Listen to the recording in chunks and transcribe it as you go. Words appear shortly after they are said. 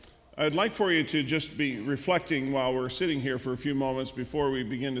I'd like for you to just be reflecting while we're sitting here for a few moments before we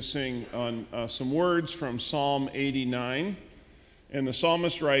begin to sing on some words from Psalm 89. And the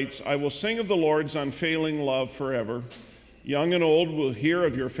psalmist writes, "I will sing of the Lord's unfailing love forever. Young and old will hear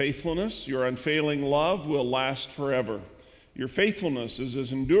of your faithfulness. Your unfailing love will last forever. Your faithfulness is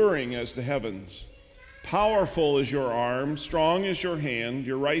as enduring as the heavens. Powerful is your arm, strong is your hand.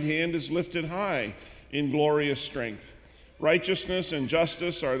 Your right hand is lifted high in glorious strength. Righteousness and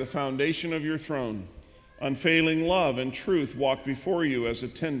justice are the foundation of your throne. Unfailing love and truth walk before you as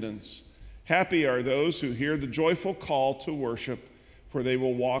attendants. Happy are those who hear the joyful call to worship, for they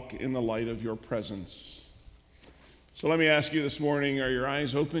will walk in the light of your presence." So let me ask you this morning, are your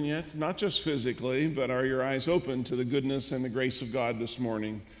eyes open yet? Not just physically, but are your eyes open to the goodness and the grace of God this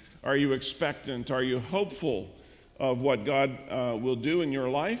morning? Are you expectant? Are you hopeful of what God will do in your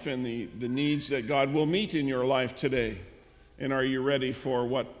life and the needs that God will meet in your life today? And are you ready for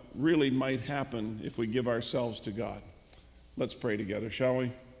what really might happen if we give ourselves to God? Let's pray together, shall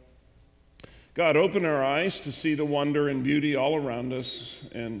we? God, open our eyes to see the wonder and beauty all around us,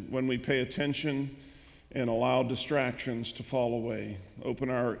 and when we pay attention and allow distractions to fall away. Open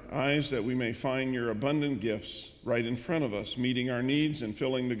our eyes that we may find your abundant gifts right in front of us, meeting our needs and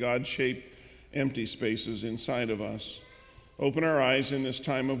filling the God-shaped empty spaces inside of us. Open our eyes in this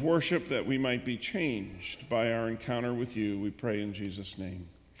time of worship that we might be changed by our encounter with you. We pray in Jesus' name.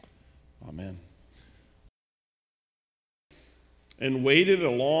 Amen. And waited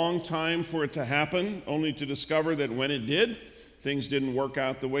a long time for it to happen, only to discover that when it did, things didn't work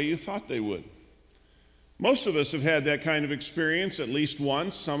out the way you thought they would. Most of us have had that kind of experience at least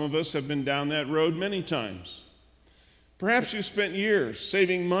once. Some of us have been down that road many times. Perhaps you spent years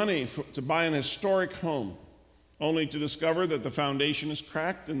saving money to buy an historic home, only to discover that the foundation is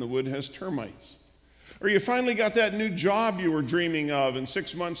cracked and the wood has termites. Or you finally got that new job you were dreaming of and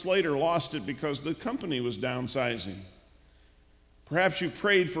 6 months later lost it because the company was downsizing. Perhaps you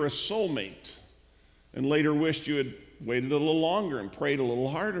prayed for a soulmate and later wished you had waited a little longer and prayed a little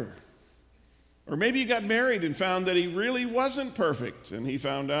harder. Or maybe you got married and found that he really wasn't perfect and he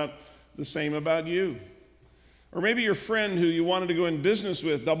found out the same about you. Or maybe your friend who you wanted to go in business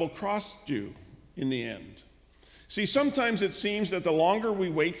with double-crossed you in the end. See, sometimes it seems that the longer we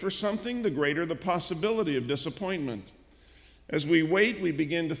wait for something, the greater the possibility of disappointment. As we wait, we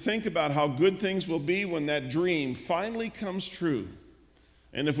begin to think about how good things will be when that dream finally comes true.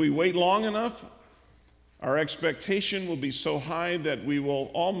 And if we wait long enough, our expectation will be so high that we will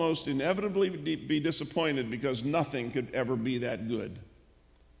almost inevitably be disappointed because nothing could ever be that good.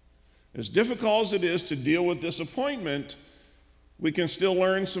 As difficult as it is to deal with disappointment, we can still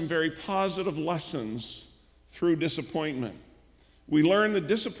learn some very positive lessons through disappointment. We learn that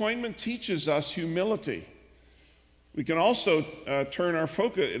disappointment teaches us humility. We can also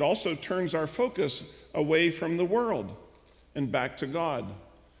it also turns our focus away from the world and back to God.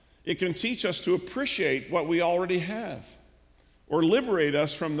 It can teach us to appreciate what we already have, or liberate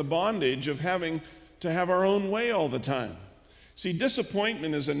us from the bondage of having to have our own way all the time. See,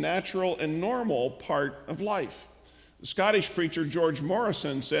 disappointment is a natural and normal part of life. The Scottish preacher George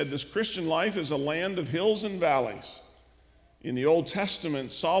Morrison said, "This Christian life is a land of hills and valleys." In the Old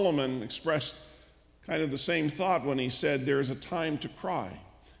Testament, Solomon expressed kind of the same thought when he said, "There is a time to cry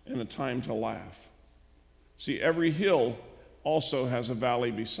and a time to laugh." See, every hill also has a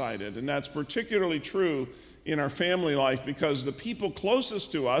valley beside it. And that's particularly true in our family life because the people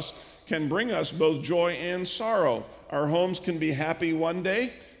closest to us can bring us both joy and sorrow. Our homes can be happy one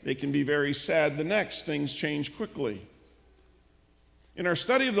day, they can be very sad the next. Things change quickly. In our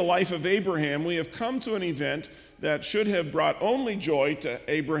study of the life of Abraham, we have come to an event that should have brought only joy to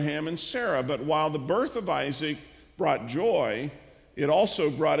Abraham and Sarah, but while the birth of Isaac brought joy, it also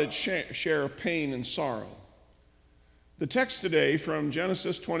brought its share of pain and sorrow. The text today from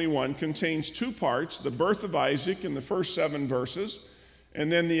Genesis 21 contains two parts, the birth of Isaac in the first 7 verses,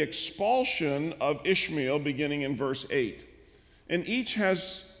 and then the expulsion of Ishmael beginning in verse 8. And each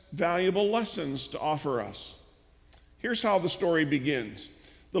has valuable lessons to offer us. Here's how the story begins.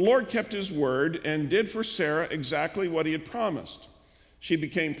 The Lord kept his word and did for Sarah exactly what he had promised. She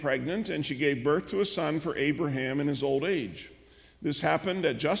became pregnant and she gave birth to a son for Abraham in his old age. This happened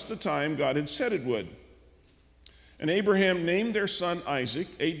at just the time God had said it would. And Abraham named their son Isaac.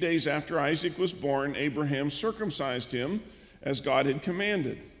 8 days after Isaac was born, Abraham circumcised him as God had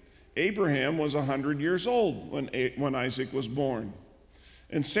commanded. Abraham was 100 years old when Isaac was born.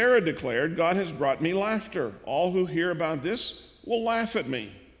 And Sarah declared, "God has brought me laughter. All who hear about this will laugh at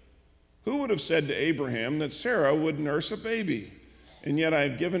me." Who would have said to Abraham that Sarah would nurse a baby? And yet I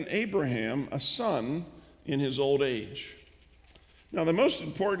have given Abraham a son in his old age. Now, the most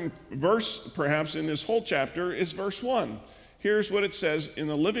important verse, perhaps, in this whole chapter is verse 1. Here's what it says in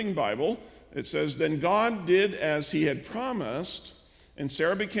the Living Bible. It says, "Then God did as he had promised, and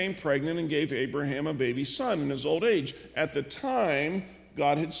Sarah became pregnant and gave Abraham a baby son in his old age, at the time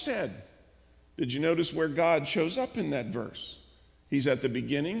God had said." Did you notice where God shows up in that verse? He's at the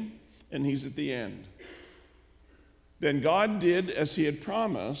beginning and he's at the end. Then God did as he had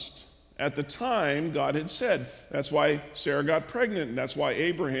promised at the time God had said. That's why Sarah got pregnant, and that's why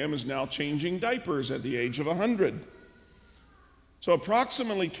Abraham is now changing diapers at the age of 100. So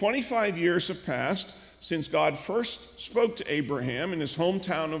approximately 25 years have passed since God first spoke to Abraham in his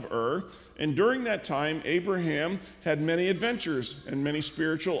hometown of Ur, and during that time, Abraham had many adventures and many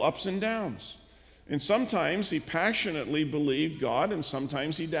spiritual ups and downs. And sometimes he passionately believed God, and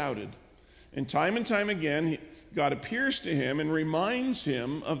sometimes he doubted. And time again, God appears to him and reminds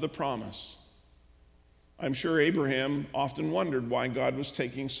him of the promise. I'm sure Abraham often wondered why God was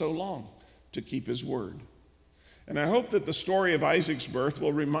taking so long to keep his word. And I hope that the story of Isaac's birth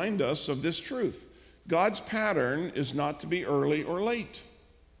will remind us of this truth. God's pattern is not to be early or late.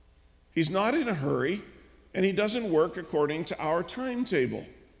 He's not in a hurry, and he doesn't work according to our timetable.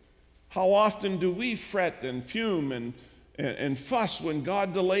 How often do we fret and fume and fuss when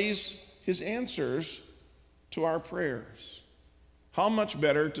God delays his answers to our prayers? How much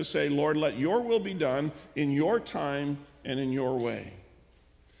better to say, "Lord, let your will be done in your time and in your way."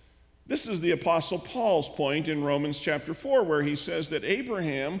 This is the Apostle Paul's point in Romans chapter 4, where he says that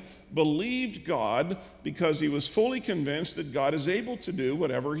Abraham believed God because he was fully convinced that God is able to do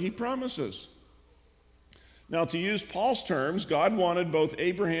whatever he promises. Now, to use Paul's terms, God wanted both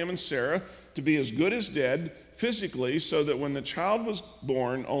Abraham and Sarah to be as good as dead physically, so that when the child was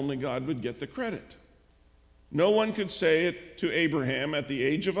born, only God would get the credit. No one could say it to Abraham at the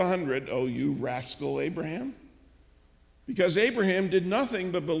age of 100, "Oh, you rascal, Abraham." Because Abraham did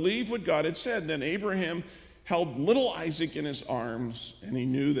nothing but believe what God had said. Then Abraham held little Isaac in his arms, and he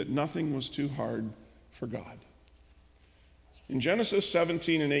knew that nothing was too hard for God. In Genesis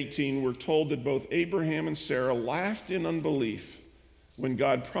 17 and 18, we're told that both Abraham and Sarah laughed in unbelief when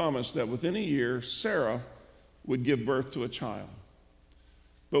God promised that within a year, Sarah would give birth to a child.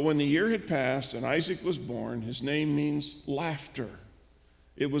 But when the year had passed and Isaac was born, his name means laughter.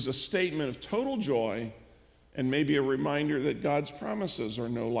 It was a statement of total joy and maybe a reminder that God's promises are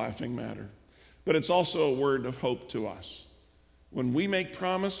no laughing matter. But it's also a word of hope to us. When we make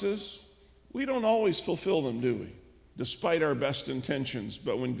promises, we don't always fulfill them, do we? Despite our best intentions.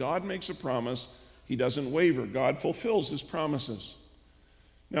 But when God makes a promise, he doesn't waver. God fulfills his promises.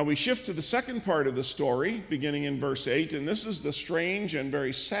 Now we shift to the second part of the story, beginning in verse 8, and this is the strange and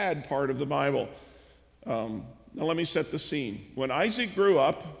very sad part of the Bible. Now let me set the scene. When Isaac grew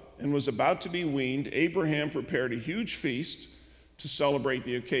up and was about to be weaned, Abraham prepared a huge feast to celebrate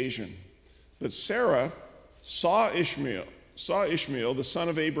the occasion. But Sarah saw Ishmael, the son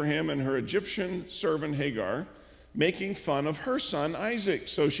of Abraham, and her Egyptian servant Hagar, making fun of her son Isaac.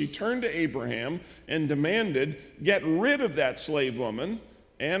 So she turned to Abraham and demanded, "Get rid of that slave woman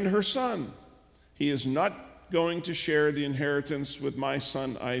and her son. He is not going to share the inheritance with my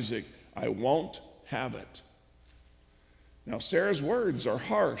son Isaac. I won't have it." Now Sarah's words are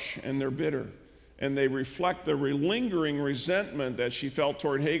harsh and they're bitter, and they reflect the lingering resentment that she felt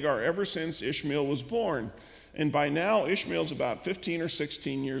toward Hagar ever since Ishmael was born. And by now Ishmael's about 15 or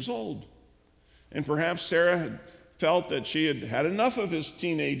 16 years old. And perhaps Sarah had felt that she had had enough of his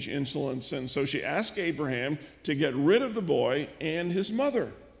teenage insolence, and so she asked Abraham to get rid of the boy and his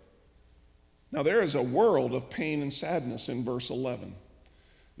mother. Now there is a world of pain and sadness in verse 11.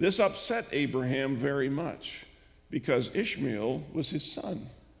 This upset Abraham very much because Ishmael was his son.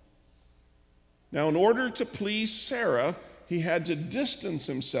 Now in order to please Sarah, he had to distance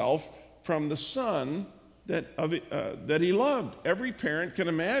himself from the son that he loved. Every parent can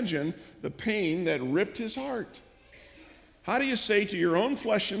imagine the pain that ripped his heart. How do you say to your own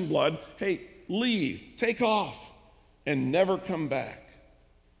flesh and blood, "Hey, leave, take off, and never come back"?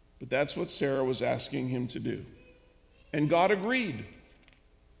 But that's what Sarah was asking him to do. And God agreed.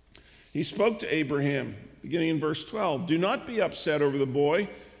 He spoke to Abraham, beginning in verse 12, "Do not be upset over the boy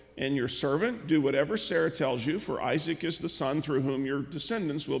and your servant. Do whatever Sarah tells you, for Isaac is the son through whom your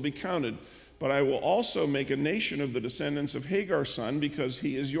descendants will be counted. But I will also make a nation of the descendants of Hagar's son, because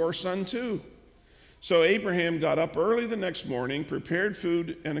he is your son too." So Abraham got up early the next morning, prepared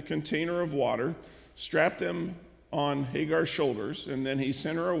food and a container of water, strapped them on Hagar's shoulders, and then he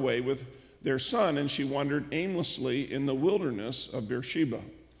sent her away with their son, and she wandered aimlessly in the wilderness of Beersheba.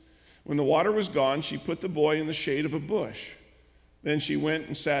 When the water was gone, she put the boy in the shade of a bush. Then she went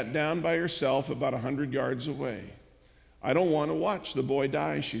and sat down by herself about 100 yards away. I don't want to watch the boy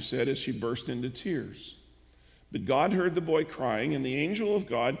die, she said as she burst into tears. But God heard the boy crying, and the angel of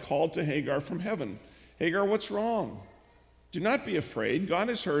God called to Hagar from heaven, Hagar, what's wrong? Do not be afraid. God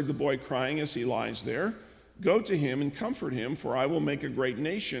has heard the boy crying as he lies there. Go to him and comfort him, for I will make a great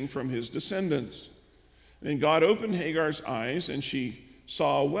nation from his descendants. Then God opened Hagar's eyes, and she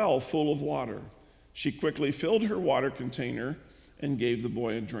saw a well full of water. She quickly filled her water container and gave the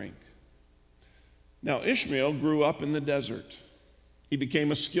boy a drink. Now Ishmael grew up in the desert. He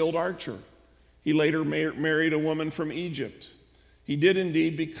became a skilled archer. He later married a woman from Egypt. He did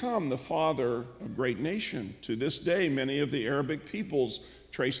indeed become the father of a great nation. To this day, many of the Arabic peoples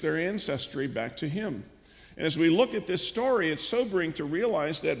trace their ancestry back to him. And as we look at this story, it's sobering to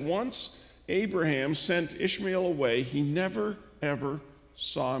realize that once Abraham sent Ishmael away, he never, ever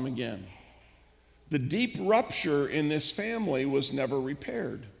saw him again. The deep rupture in this family was never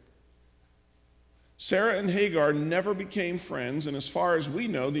repaired. Sarah and Hagar never became friends, and as far as we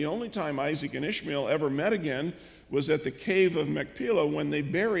know, the only time Isaac and Ishmael ever met again was at the cave of Machpelah when they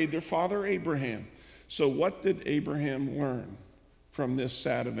buried their father Abraham. So what did Abraham learn from this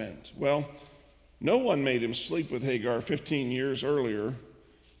sad event? Well, no one made him sleep with Hagar 15 years earlier.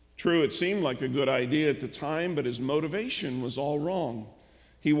 True, it seemed like a good idea at the time, but his motivation was all wrong.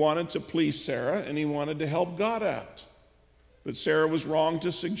 He wanted to please Sarah, and he wanted to help God out. But Sarah was wrong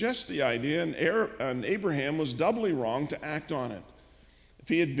to suggest the idea, and Abraham was doubly wrong to act on it. If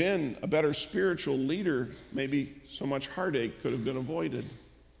he had been a better spiritual leader, maybe so much heartache could have been avoided.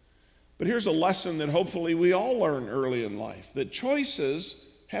 But here's a lesson that hopefully we all learn early in life, that choices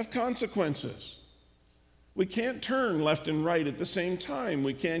have consequences. We can't turn left and right at the same time.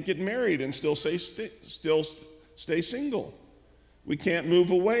 We can't get married and still stay single. We can't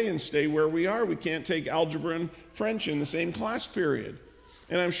move away and stay where we are. We can't take algebra and French in the same class period.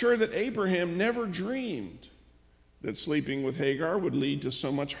 And I'm sure that Abraham never dreamed that sleeping with Hagar would lead to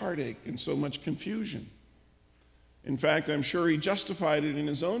so much heartache and so much confusion. In fact, I'm sure he justified it in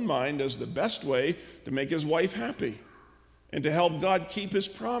his own mind as the best way to make his wife happy and to help God keep his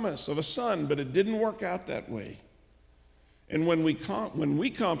promise of a son, but it didn't work out that way. And when we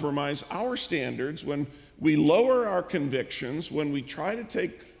compromise our standards, when we lower our convictions, when we try to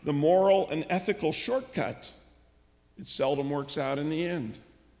take the moral and ethical shortcut, it seldom works out in the end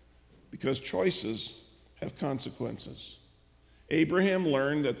because choices have consequences. Abraham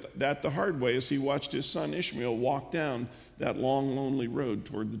learned that the hard way as he watched his son Ishmael walk down that long, lonely road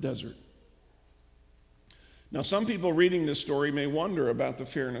toward the desert. Now, some people reading this story may wonder about the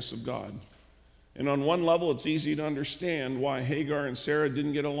fairness of God. And on one level, it's easy to understand why Hagar and Sarah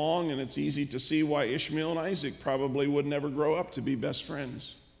didn't get along, and it's easy to see why Ishmael and Isaac probably would never grow up to be best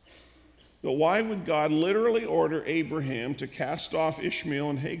friends. But why would God literally order Abraham to cast off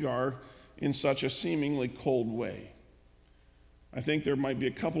Ishmael and Hagar in such a seemingly cold way? I think there might be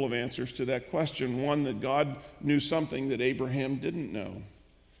a couple of answers to that question. One, that God knew something that Abraham didn't know,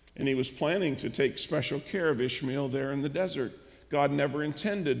 and he was planning to take special care of Ishmael there in the desert. God never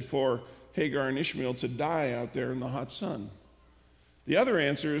intended for Hagar and Ishmael to die out there in the hot sun. The other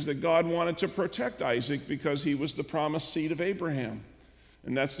answer is that God wanted to protect Isaac because he was the promised seed of Abraham.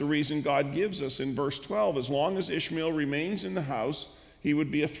 And that's the reason God gives us in verse 12, as long as Ishmael remains in the house, he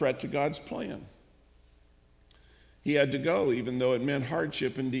would be a threat to God's plan. He had to go, even though it meant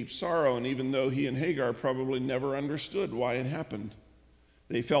hardship and deep sorrow, and even though he and Hagar probably never understood why it happened.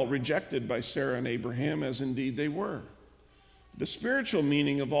 They felt rejected by Sarah and Abraham, as indeed they were. The spiritual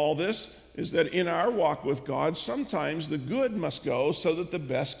meaning of all this is that in our walk with God, sometimes the good must go so that the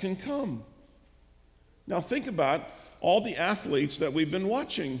best can come. Now think about all the athletes that we've been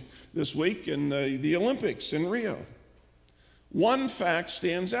watching this week in the Olympics in Rio. One fact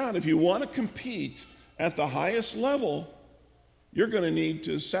stands out. If you want to compete at the highest level, you're going to need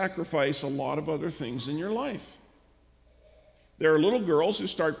to sacrifice a lot of other things in your life. There are little girls who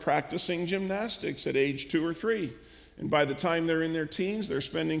start practicing gymnastics at age 2 or 3. And by the time they're in their teens, they're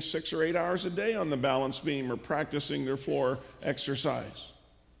spending 6 or 8 hours a day on the balance beam or practicing their floor exercise.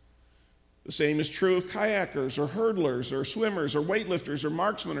 The same is true of kayakers or hurdlers or swimmers or weightlifters or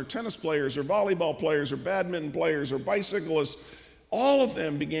marksmen or tennis players or volleyball players or badminton players or bicyclists. All of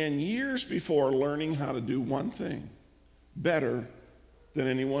them began years before learning how to do one thing better than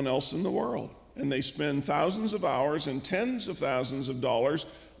anyone else in the world. And they spend thousands of hours and tens of thousands of dollars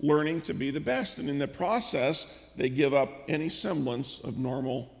learning to be the best. And in the process, they give up any semblance of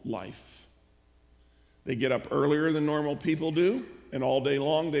normal life. They get up earlier than normal people do, and all day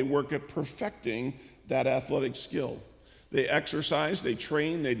long they work at perfecting that athletic skill. They exercise, they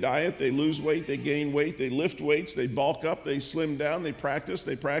train, they diet, they lose weight, they gain weight, they lift weights, they bulk up, they slim down, they practice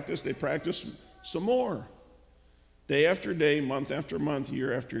some more. day after day, month after month,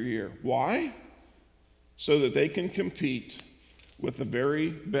 year after year. Why? So that they can compete with the very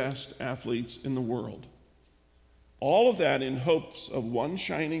best athletes in the world. All of that in hopes of one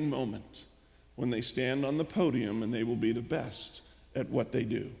shining moment when they stand on the podium and they will be the best at what they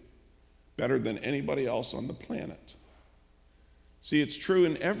do, better than anybody else on the planet. See, it's true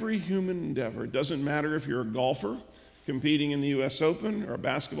in every human endeavor. It doesn't matter if you're a golfer competing in the US Open or a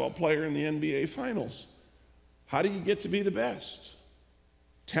basketball player in the NBA Finals. How do you get to be the best?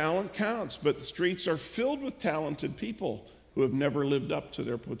 Talent counts, but the streets are filled with talented people who have never lived up to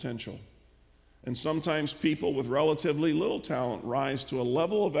their potential. And sometimes people with relatively little talent rise to a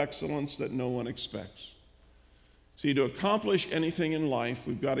level of excellence that no one expects. See, to accomplish anything in life,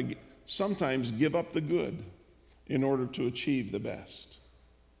 we've got to sometimes give up the good in order to achieve the best.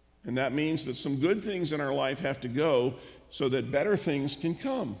 And that means that some good things in our life have to go so that better things can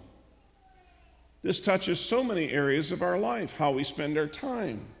come. This touches so many areas of our life, how we spend our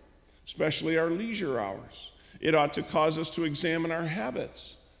time, especially our leisure hours. It ought to cause us to examine our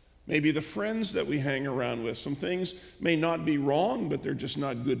habits, maybe the friends that we hang around with. Some things may not be wrong, but they're just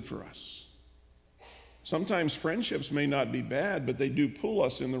not good for us. Sometimes friendships may not be bad, but they do pull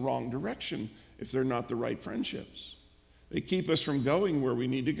us in the wrong direction if they're not the right friendships. They keep us from going where we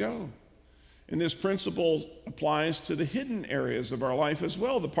need to go. And this principle applies to the hidden areas of our life as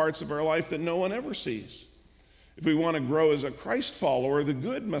well, the parts of our life that no one ever sees. If we want to grow as a Christ follower, the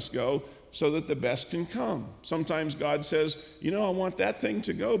good must go so that the best can come. Sometimes God says, I want that thing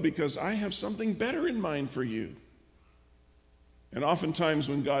to go because I have something better in mind for you. And oftentimes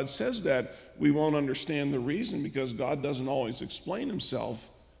when God says that, we won't understand the reason because God doesn't always explain himself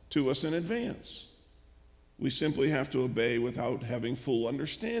to us in advance. We simply have to obey without having full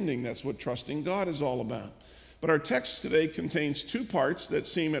understanding. That's what trusting God is all about. But our text today contains two parts that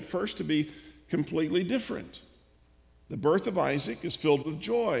seem at first to be completely different. The birth of Isaac is filled with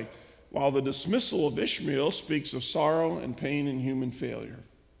joy, while the dismissal of Ishmael speaks of sorrow and pain and human failure.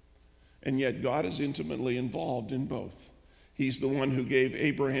 And yet God is intimately involved in both. He's the one who gave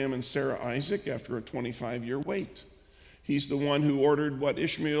Abraham and Sarah Isaac after a 25-year wait. He's the one who ordered that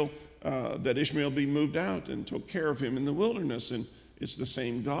Ishmael be moved out and took care of him in the wilderness. And it's the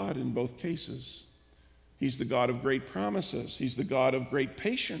same God in both cases. He's the God of great promises. He's the God of great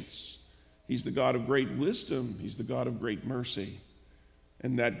patience. He's the God of great wisdom. He's the God of great mercy.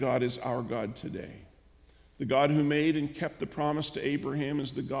 And that God is our God today. The God who made and kept the promise to Abraham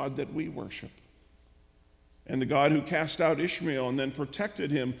is the God that we worship. And the God who cast out Ishmael and then protected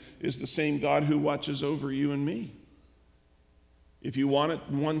him is the same God who watches over you and me. If you want it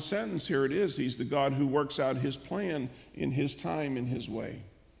in one sentence, here it is. He's the God who works out his plan in his time, in his way.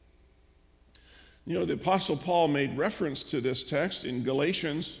 The Apostle Paul made reference to this text in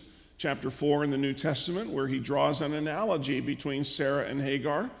Galatians chapter 4 in the New Testament, where he draws an analogy between Sarah and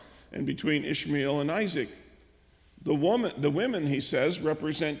Hagar and between Ishmael and Isaac. The women, he says,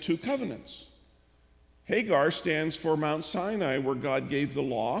 represent two covenants. Hagar stands for Mount Sinai, where God gave the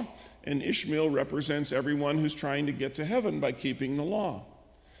law, and Ishmael represents everyone who's trying to get to heaven by keeping the law.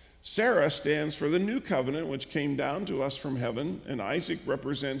 Sarah stands for the new covenant, which came down to us from heaven, and Isaac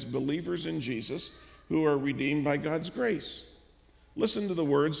represents believers in Jesus who are redeemed by God's grace. Listen to the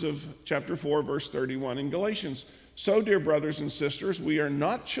words of chapter 4, verse 31 in Galatians. So, dear brothers and sisters, we are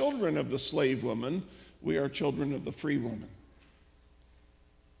not children of the slave woman, we are children of the free woman.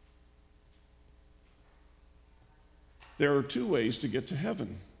 There are two ways to get to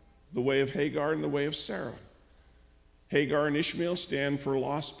heaven, the way of Hagar and the way of Sarah. Hagar and Ishmael stand for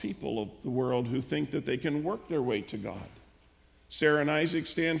lost people of the world who think that they can work their way to God. Sarah and Isaac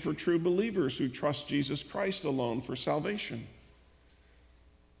stand for true believers who trust Jesus Christ alone for salvation.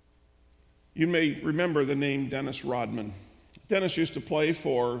 You may remember the name Dennis Rodman. Dennis used to play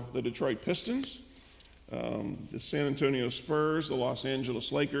for the Detroit Pistons, the San Antonio Spurs, the Los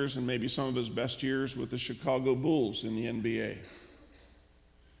Angeles Lakers, and maybe some of his best years with the Chicago Bulls in the NBA.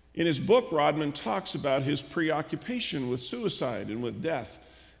 In his book, Rodman talks about his preoccupation with suicide and with death.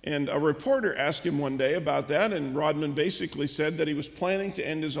 And a reporter asked him one day about that, and Rodman basically said that he was planning to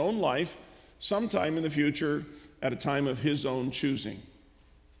end his own life sometime in the future at a time of his own choosing.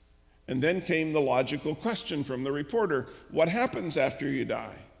 And then came the logical question from the reporter, what happens after you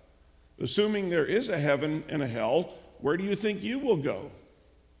die? Assuming there is a heaven and a hell, where do you think you will go?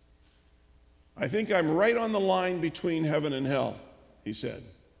 I think I'm right on the line between heaven and hell, he said.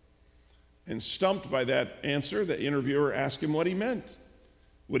 And stumped by that answer, the interviewer asked him what he meant.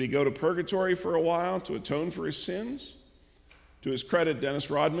 Would he go to purgatory for a while to atone for his sins? To his credit, Dennis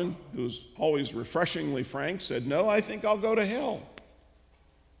Rodman, who was always refreshingly frank, said, no, I think I'll go to hell.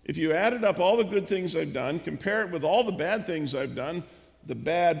 If you added up all the good things I've done, compare it with all the bad things I've done, the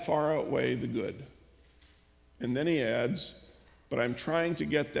bad far outweigh the good. And then he adds, but I'm trying to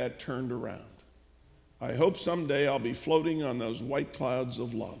get that turned around. I hope someday I'll be floating on those white clouds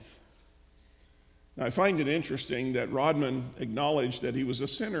of love. Now, I find it interesting that Rodman acknowledged that he was a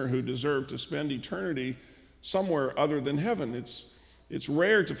sinner who deserved to spend eternity somewhere other than heaven. It's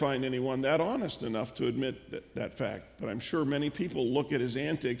rare to find anyone that honest enough to admit that fact. But I'm sure many people look at his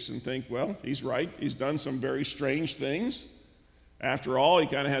antics and think, well, he's right. He's done some very strange things. After all, he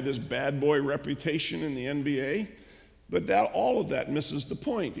kind of had this bad boy reputation in the NBA. But all of that misses the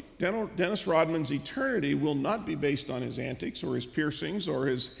point. Dennis Rodman's eternity will not be based on his antics or his piercings or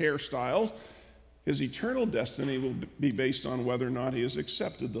his hairstyle. His eternal destiny will be based on whether or not he has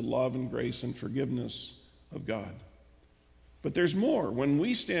accepted the love and grace and forgiveness of God. But there's more. When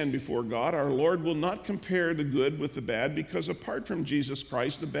we stand before God, our Lord will not compare the good with the bad, because apart from Jesus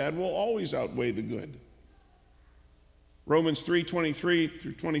Christ, the bad will always outweigh the good. Romans 3:23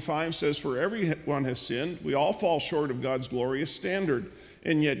 through 25 says, for everyone has sinned. We all fall short of God's glorious standard.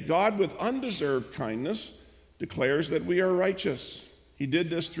 And yet God, with undeserved kindness, declares that we are righteous. He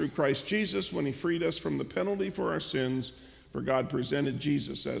did this through Christ Jesus when he freed us from the penalty for our sins, for God presented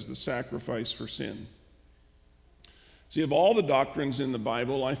Jesus as the sacrifice for sin. See, of all the doctrines in the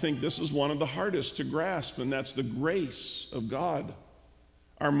Bible, I think this is one of the hardest to grasp, and that's the grace of God.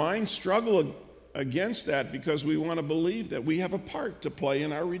 Our minds struggle against that because we want to believe that we have a part to play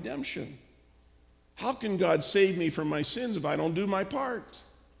in our redemption. How can God save me from my sins if I don't do my part?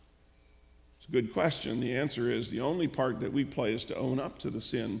 It's a good question. The answer is the only part that we play is to own up to the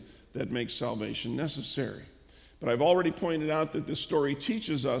sin that makes salvation necessary. But I've already pointed out that this story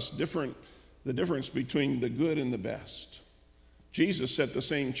teaches us the difference between the good and the best. Jesus set the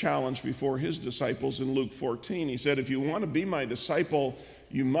same challenge before his disciples in Luke 14. He said, if you want to be my disciple,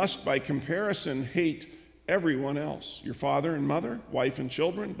 you must by comparison hate everyone else, your father and mother, wife and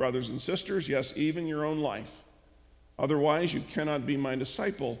children, brothers and sisters, yes, even your own life. Otherwise, you cannot be my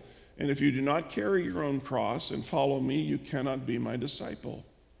disciple. And if you do not carry your own cross and follow me, you cannot be my disciple.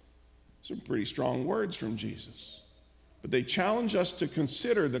 Some pretty strong words from Jesus. But they challenge us to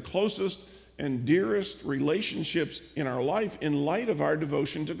consider the closest and dearest relationships in our life in light of our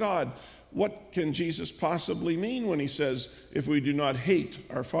devotion to God. What can Jesus possibly mean when he says, if we do not hate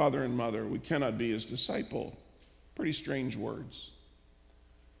our father and mother, we cannot be his disciple? Pretty strange words.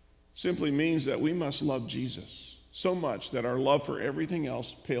 Simply means that we must love Jesus so much that our love for everything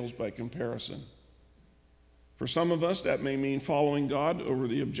else pales by comparison. For some of us, that may mean following God over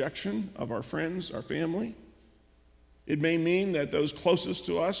the objection of our friends, our family. It may mean that those closest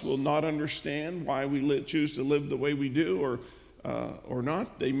to us will not understand why we choose to live the way we do or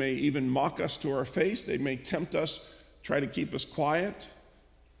not. They may even mock us to our face. They may tempt us, try to keep us quiet.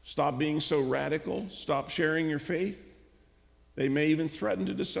 Stop being so radical. Stop sharing your faith. They may even threaten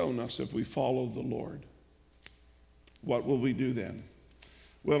to disown us if we follow the Lord. What will we do then?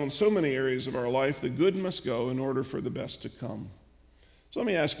 Well, in so many areas of our life, the good must go in order for the best to come. So let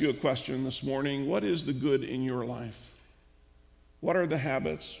me ask you a question this morning. What is the good in your life? What are the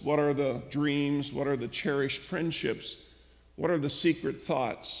habits? What are the dreams? What are the cherished friendships? What are the secret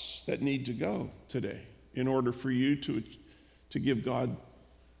thoughts that need to go today in order for you to give God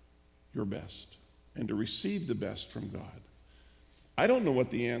your best and to receive the best from God? I don't know what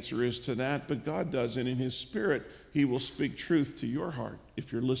the answer is to that, but God does, and in his Spirit, he will speak truth to your heart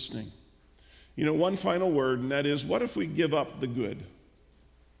if you're listening. You know, one final word, and that is, what if we give up the good?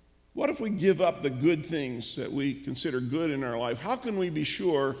 What if we give up the good things that we consider good in our life? How can we be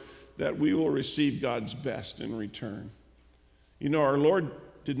sure that we will receive God's best in return? You know, our Lord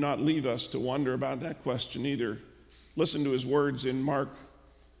did not leave us to wonder about that question either. Listen to his words in Mark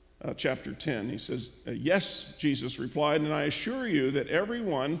chapter 10. He says, yes, Jesus replied, and I assure you that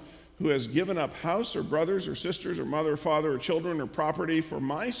everyone who has given up house or brothers or sisters or mother or father or children or property for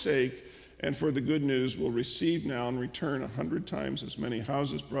my sake and for the good news will receive now in return 100 times as many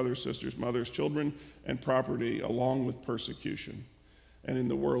houses, brothers, sisters, mothers, children, and property, along with persecution. And in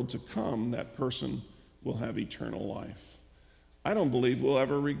the world to come, that person will have eternal life. I don't believe we'll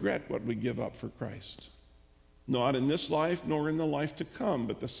ever regret what we give up for Christ. Not in this life, nor in the life to come.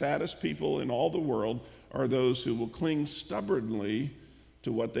 But the saddest people in all the world are those who will cling stubbornly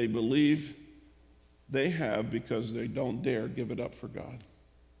to what they believe they have because they don't dare give it up for God.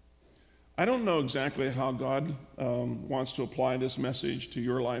 I don't know exactly how God wants to apply this message to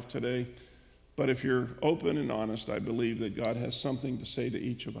your life today, but if you're open and honest, I believe that God has something to say to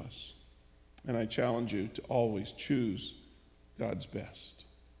each of us. And I challenge you to always choose God's best.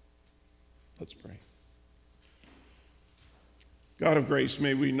 Let's pray. God of grace,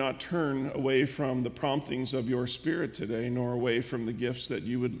 may we not turn away from the promptings of your Spirit today, nor away from the gifts that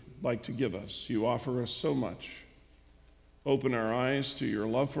you would like to give us. You offer us so much. Open our eyes to your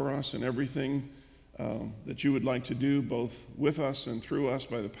love for us and everything that you would like to do, both with us and through us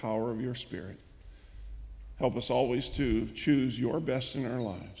by the power of your Spirit. Help us always to choose your best in our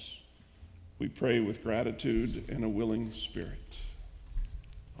lives. We pray with gratitude and a willing spirit.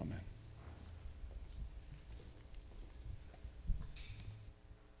 Amen.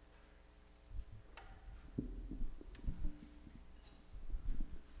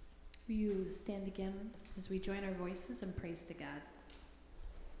 Will you stand again as we join our voices in praise to God?